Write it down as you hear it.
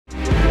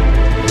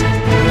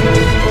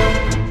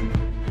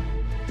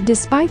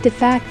despite the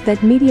fact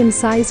that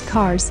medium-sized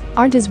cars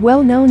aren't as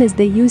well known as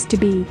they used to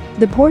be,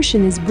 the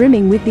portion is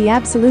brimming with the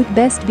absolute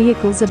best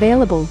vehicles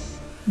available.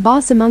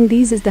 Boss among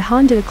these is the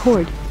Honda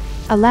Accord.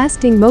 A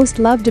lasting most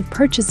loved of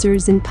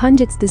purchasers and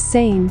pundits.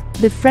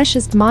 The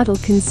freshest model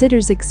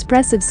considers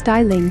expressive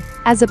styling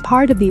as a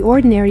part of the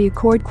ordinary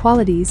Accord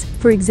qualities,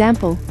 for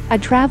example, a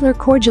traveler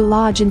cordial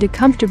lodge and a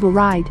comfortable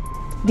ride.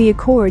 The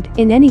Accord,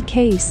 in any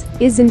case,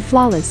 isn't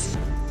flawless.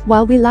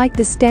 While we like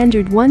the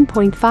standard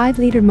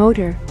 1.5-liter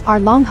motor, our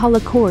long-haul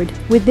Accord,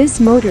 with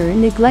this motor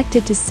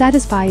neglected to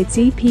satisfy its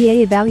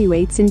EPA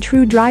evaluates in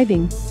true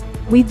driving.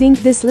 We think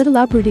this little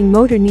uprooting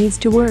motor needs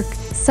to work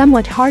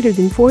somewhat harder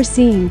than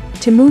foreseen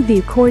to move the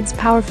Accord's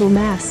powerful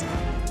mass.